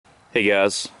Hey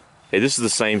guys, hey, this is the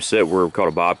same set where we caught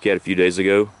a bobcat a few days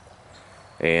ago,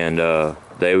 and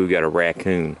today we got a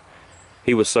raccoon.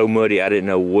 He was so muddy I didn't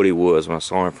know what he was when I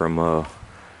saw him from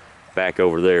back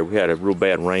over there. We had a real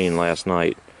bad rain last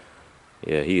night.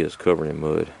 Yeah, he is covered in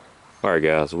mud. Alright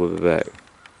guys, we'll be back.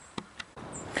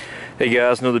 Hey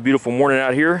guys, another beautiful morning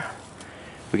out here.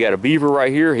 We got a beaver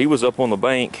right here. He was up on the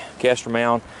bank, cast him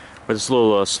out with this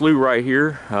little slough right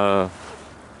here. Third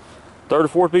or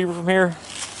fourth beaver from here.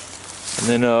 And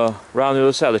then around the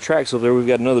other side of the tracks over there, we've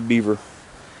got another beaver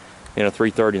in a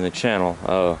 330 in the channel.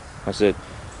 I said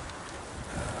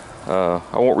I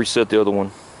won't reset the other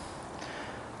one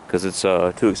because it's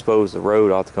too exposed to the road.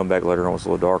 I'll have to come back later on. It's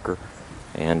a little darker.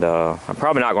 And I'm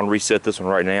probably not going to reset this one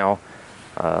right now.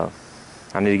 I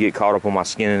need to get caught up on my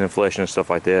skinning and fleshing and stuff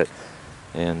like that.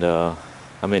 And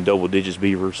I'm in double digits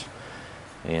beavers.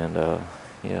 And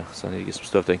yeah, so I need to get some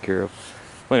stuff taken care of.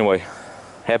 Well, anyway,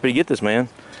 happy to get this, man.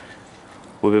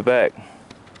 We'll be back.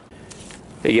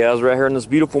 Hey guys, right here in this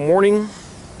beautiful morning.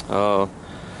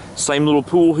 Same little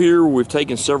pool here. We've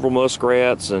taken several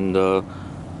muskrats and a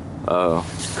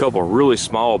couple of really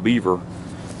small beaver.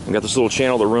 We got this little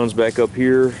channel that runs back up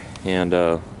here, and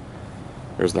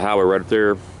there's the highway right up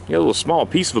there. You got a little small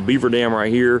piece of a beaver dam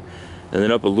right here, and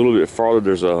then up a little bit farther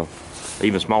there's a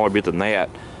even smaller bit than that.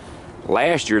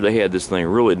 Last year they had this thing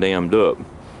really dammed up,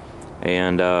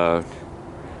 and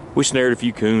we snared a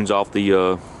few coons off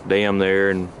the dam there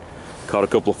and caught a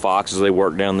couple of foxes. They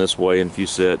worked down this way in a few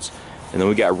sets. And then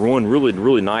we got one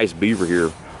really nice beaver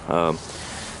here.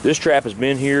 This trap has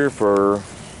been here for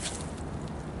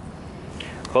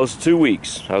close to 2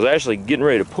 weeks. I was actually getting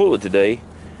ready to pull it today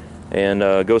and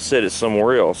go set it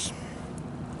somewhere else.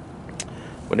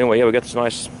 But anyway, yeah, we got this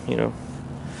nice, you know,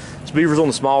 this beaver's on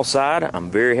the small side. I'm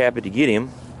very happy to get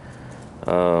him.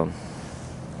 You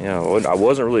know, I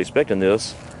wasn't really expecting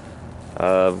this.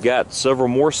 I've got several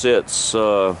more sets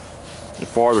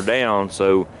farther down,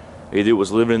 so either it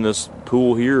was living in this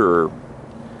pool here or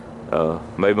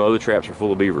maybe my other traps are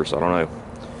full of beavers. I don't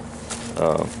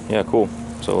know. Yeah, cool.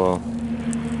 So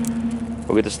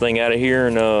we'll get this thing out of here,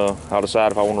 and I'll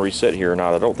decide if I want to reset here or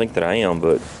not. I don't think that I am,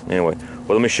 but anyway.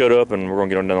 Well, let me shut up and we're going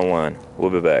to get on down the line.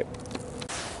 We'll be back.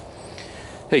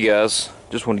 Hey guys,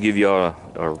 just want to give y'all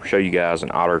show you guys an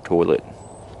otter toilet.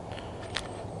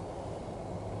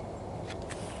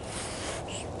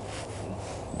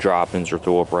 Droppings are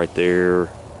throw up right there.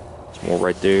 Some more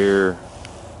right there.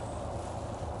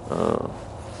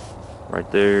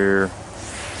 Right there.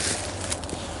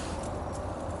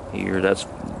 Here, that's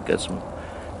got some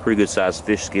pretty good sized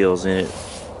fish scales in it.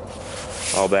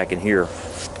 All back in here.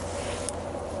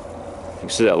 You can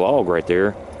see that log right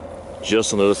there.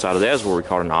 Just on the other side of that is where we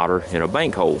caught an otter in a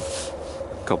bank hole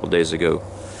a couple of days ago.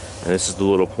 And this is the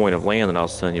little point of land that I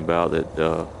was telling you about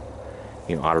that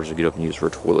you know, otters will get up and use for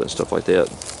a toilet and stuff like that.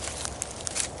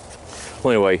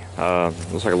 Well, anyway,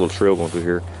 looks like a little trail going through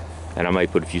here, and I may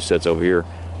put a few sets over here.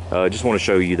 Just want to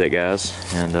show you that, guys,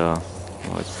 and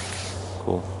well, it's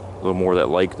cool. A little more of that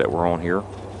lake that we're on here. All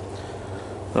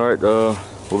right,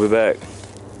 we'll be back.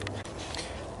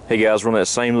 Hey guys, we're on that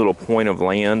same little point of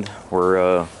land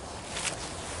where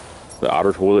the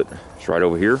otter toilet is right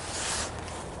over here,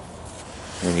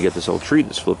 and you get this old tree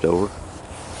that's flipped over.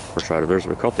 Of course, right over there's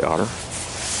where we caught the otter.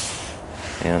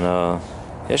 And yeah,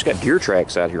 it's got deer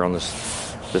tracks out here on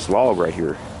this log right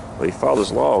here. Well, you follow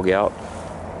this log out,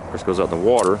 of course, it goes out in the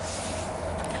water.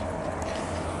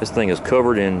 This thing is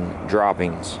covered in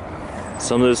droppings.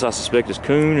 Some of this I suspect is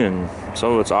coon, and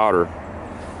some of it's otter.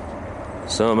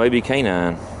 Some of it may be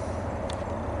canine.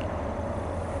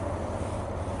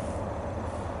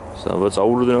 Some of it's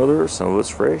older than others. Some of it's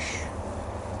fresh.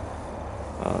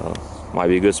 Might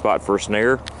be a good spot for a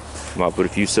snare. Might put a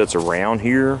few sets around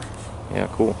here. Yeah,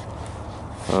 cool.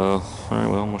 Alright,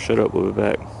 well, I'm gonna shut up. We'll be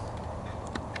back.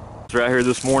 It's right here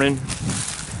this morning,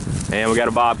 and we got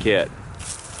a bobcat.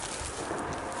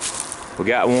 We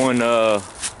got one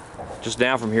just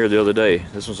down from here the other day.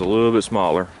 This one's a little bit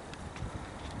smaller.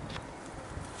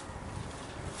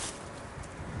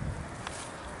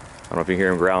 I don't know if you hear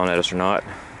him growling at us or not.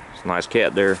 It's a nice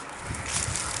cat there.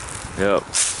 Yep.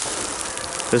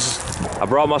 I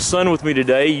brought my son with me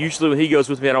today. Usually when he goes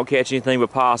with me, I don't catch anything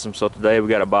but possum. So today we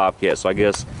got a bobcat. So I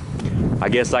guess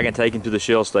I can take him to the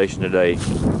shell station today.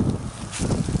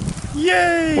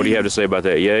 Yay! What do you have to say about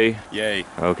that? Yay? Yay.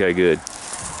 Okay, good.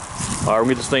 All right, we'll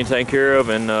get this thing taken care of,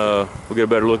 and we'll get a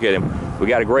better look at him. We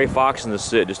got a gray fox in this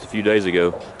set just a few days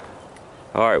ago.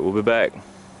 All right, we'll be back.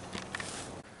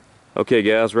 Okay,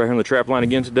 guys, we're right here on the trap line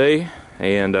again today,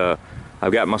 and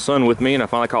I've got my son with me, and I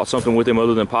finally caught something with him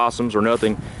other than possums or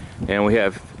nothing. And we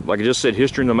have, like I just said,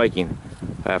 history in the making.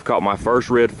 I've caught my first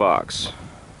red fox.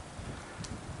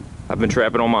 I've been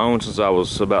trapping on my own since I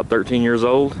was about 13 years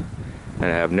old, and I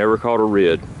have never caught a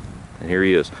red. And here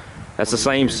he is. That's the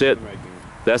same set.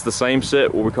 That's the same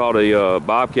set where we caught a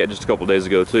bobcat just a couple days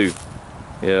ago too.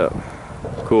 Yeah,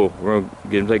 cool. We're gonna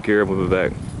get him taken care of. We'll be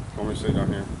back. Want me to sit down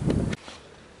here?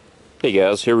 Hey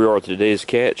guys, here we are with today's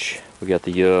catch. We got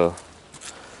the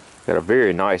got a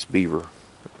very nice beaver,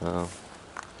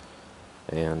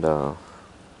 and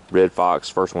red fox,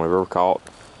 first one I've ever caught.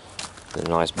 And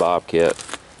a nice bobcat.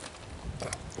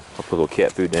 I'll put a little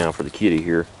cat food down for the kitty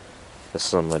here. That's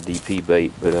some DP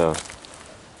bait, but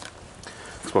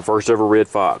it's my first ever red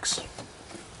fox.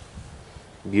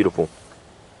 Beautiful.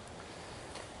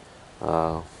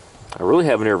 I really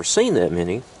haven't ever seen that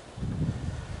many,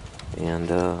 and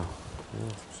yeah,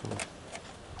 so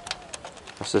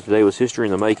I said today was history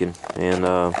in the making. And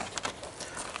of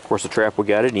course, the trap we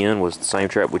got it in was the same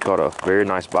trap we caught a very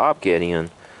nice bobcat in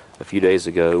a few days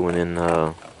ago, and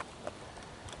then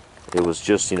it was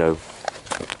just, you know,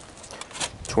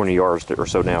 20 yards or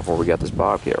so down from where we got this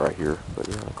bobcat right here. But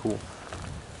yeah, cool.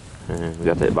 And we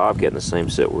got that bobcat in the same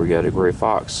set where we got a gray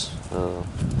fox.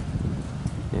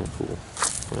 Yeah, cool.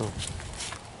 Well,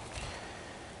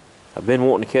 I've been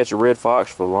wanting to catch a red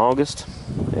fox for the longest,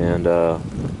 and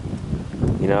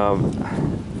you know,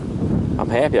 I'm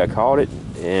happy I caught it.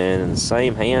 And in the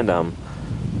same hand, I'm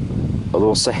a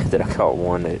little sad that I caught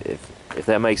one. If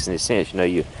that makes any sense, you know,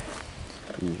 you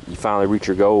finally reach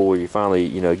your goal, or you finally,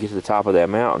 you know, get to the top of that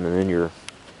mountain, and then you're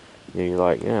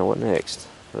like, yeah, what next?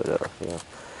 But yeah,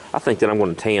 I think that I'm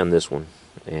going to tan this one,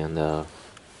 and yeah,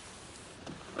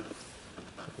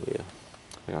 I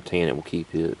think I'll tan it. We'll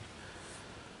keep it.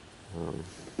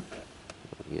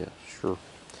 Yeah, sure.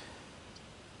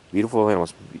 Beautiful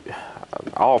animals.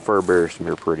 All fur bearers from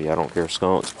here are pretty. I don't care,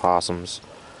 skunks, possums,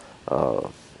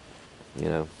 you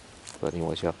know. But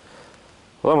anyways, yeah.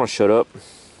 Well, I'm gonna shut up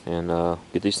and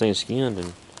get these things skinned,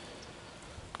 and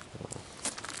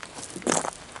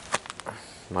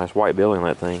nice white belly on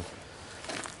that thing.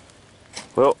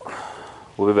 Well,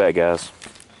 we'll be back, guys.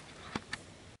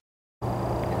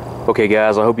 Okay,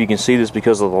 guys, I hope you can see this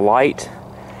because of the light.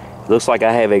 It looks like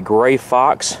I have a gray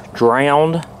fox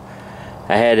drowned.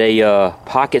 I had a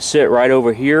pocket set right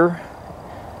over here,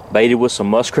 baited with some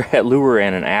muskrat lure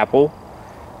and an apple,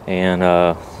 and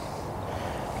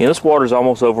you know, this water's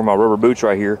almost over my rubber boots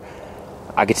right here.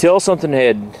 I could tell something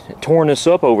had torn this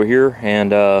up over here,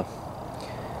 and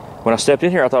when I stepped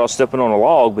in here, I thought I was stepping on a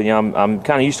log, but you know, I'm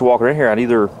kind of used to walking in here.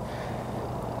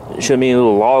 It shouldn't be any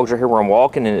little logs right here where I'm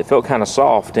walking, and it felt kind of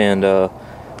soft. And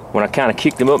when I kind of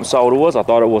kicked him up and saw what it was, I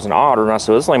thought it was an otter, and I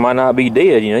said, this thing might not be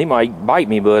dead. You know, he might bite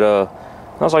me, but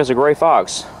looks like it's a gray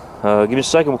fox. Give me a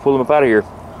second, we'll pull him up out of here.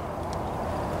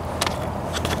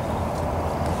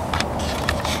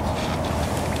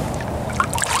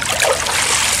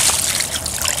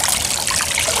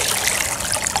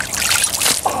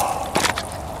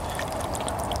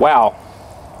 Wow.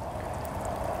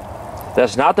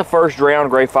 That's not the first drowned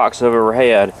gray fox I've ever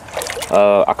had.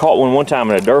 I caught one time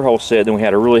in a dirt hole set, then we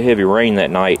had a really heavy rain that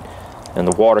night, and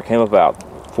the water came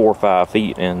about 4 or 5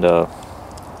 feet, and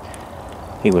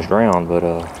he was drowned. But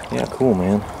yeah, cool,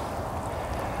 man.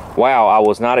 Wow, I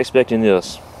was not expecting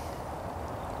this.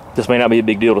 This may not be a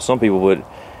big deal to some people, but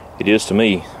it is to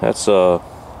me. That's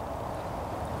wow.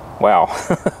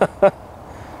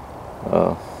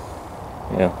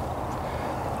 Yeah.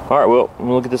 Alright, well, I'm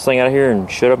gonna look at this thing out of here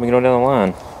and shut up and get on down the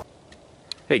line.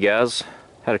 Hey guys,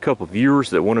 had a couple of viewers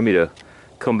that wanted me to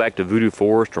come back to Voodoo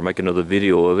Forest or make another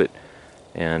video of it,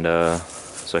 and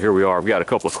so here we are. I've got a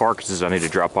couple of carcasses I need to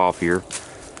drop off here.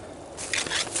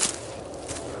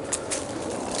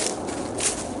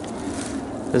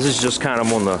 This is just kind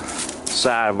of on the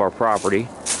side of our property.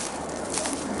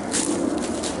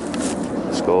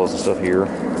 Skulls and stuff here.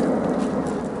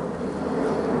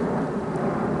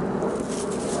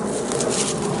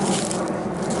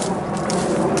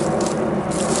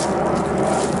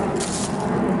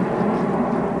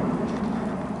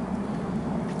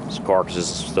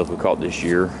 Carcasses and stuff we caught this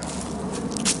year.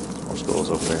 More skulls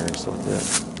over there and stuff like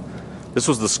that. This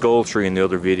was the skull tree in the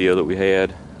other video that we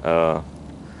had.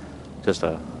 Just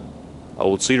a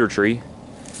old cedar tree.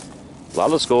 A lot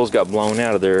of the skulls got blown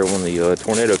out of there when the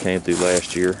tornado came through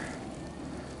last year.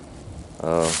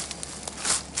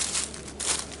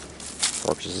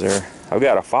 Carcasses there. I've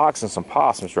got a fox and some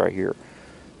possums right here.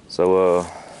 So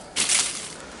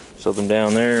set them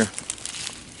down there.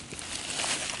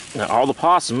 Now all the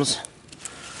possums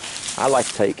I like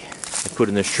to take and put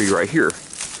in this tree right here.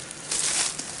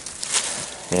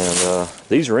 And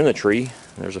these are in the tree.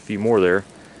 There's a few more there.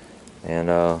 And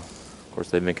of course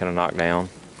they've been kind of knocked down.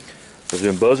 There's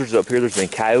been buzzards up here. There's been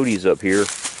coyotes up here.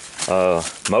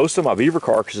 Most of my beaver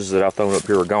carcasses that I've thrown up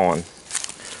here are gone.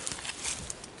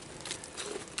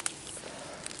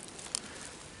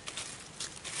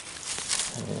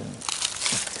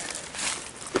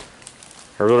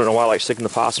 I really don't know why I like sticking the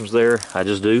possums there. I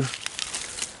just do.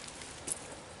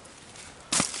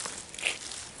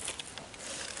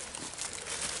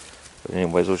 But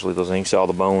anyways, let's leave those in. You can see all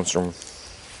the bones from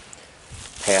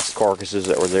past carcasses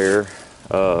that were there.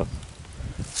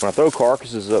 When I throw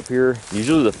carcasses up here,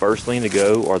 usually the first thing to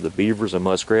go are the beavers and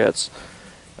muskrats.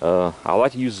 I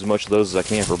like to use as much of those as I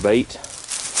can for bait.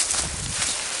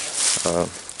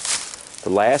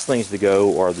 The last things to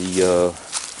go are the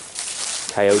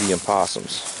coyote and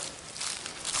possums.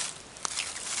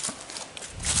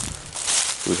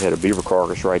 We've had a beaver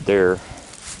carcass right there.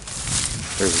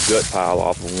 There's a gut pile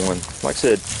off of one. Like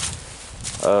I said,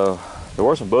 there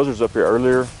were some buzzards up here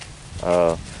earlier.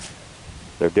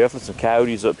 There are definitely some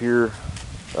coyotes up here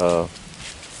a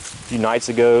few nights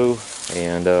ago,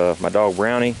 and my dog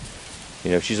Brownie,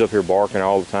 you know, she's up here barking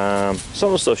all the time. Some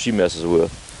of the stuff she messes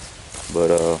with, but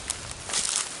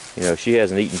you know, she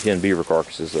hasn't eaten 10 beaver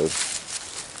carcasses though.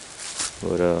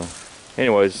 But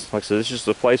anyways, like I said, this is just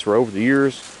a place where over the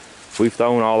years we've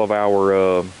thrown all of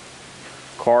our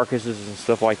carcasses and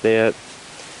stuff like that.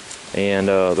 And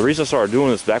the reason I started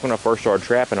doing this, back when I first started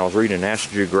trapping, I was reading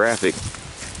National Geographic,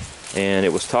 and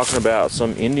it was talking about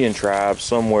some Indian tribe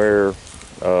somewhere,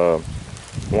 I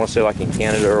want to say like in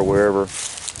Canada or wherever,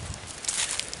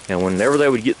 and whenever they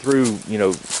would get through, you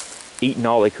know, eating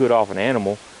all they could off an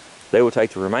animal, they would take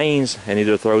the remains and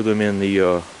either throw them in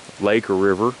the lake or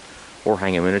river or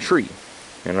hang them in a tree.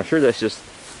 And I'm sure that's just,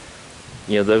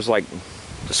 you know, there's like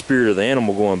the spirit of the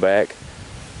animal going back,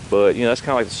 but you know, that's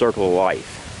kind of like the circle of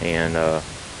life. And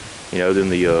you know, then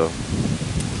the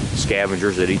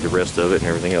scavengers that eat the rest of it and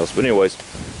everything else. But anyways,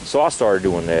 so I started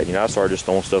doing that. You know, I started just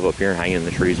throwing stuff up here and hanging in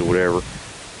the trees or whatever.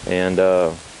 And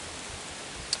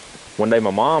one day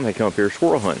my mom had come up here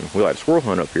squirrel hunting. We like to squirrel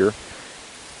hunt up here.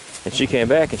 And she came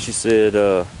back and she said,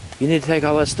 you need to take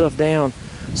all that stuff down.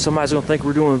 Somebody's gonna think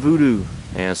we're doing voodoo.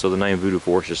 And so the name Voodoo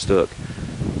Forest just stuck.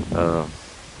 Got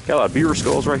a lot of beaver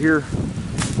skulls right here.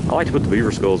 I like to put the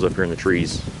beaver skulls up here in the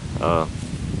trees for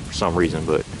some reason,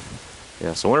 but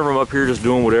yeah, so whenever I'm up here just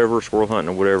doing whatever, squirrel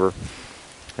hunting or whatever,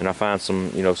 and I find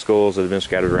some, you know, skulls that have been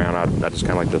scattered around, I just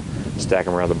kind of like to stack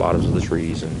them around the bottoms of the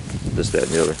trees and this, that,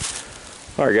 and the other.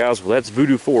 All right, guys, well, that's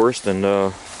Voodoo Forest, and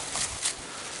I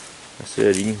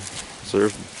said, so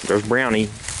there's Brownie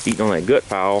eating on that gut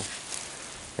pile,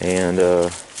 and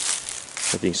if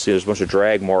you can see, there's a bunch of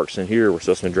drag marks in here where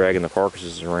stuff's been dragging the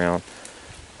carcasses around.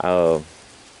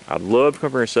 I'd love to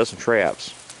come here and set some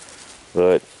traps,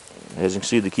 but as you can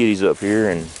see, the kitties up here,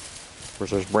 and of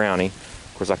course there's Brownie.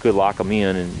 Of course, I could lock them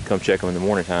in and come check them in the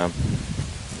morning time,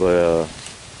 but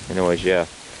anyways, yeah,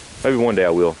 maybe one day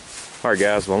I will. All right,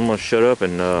 guys, well, I'm gonna shut up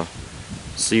and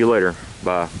see you later.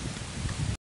 Bye.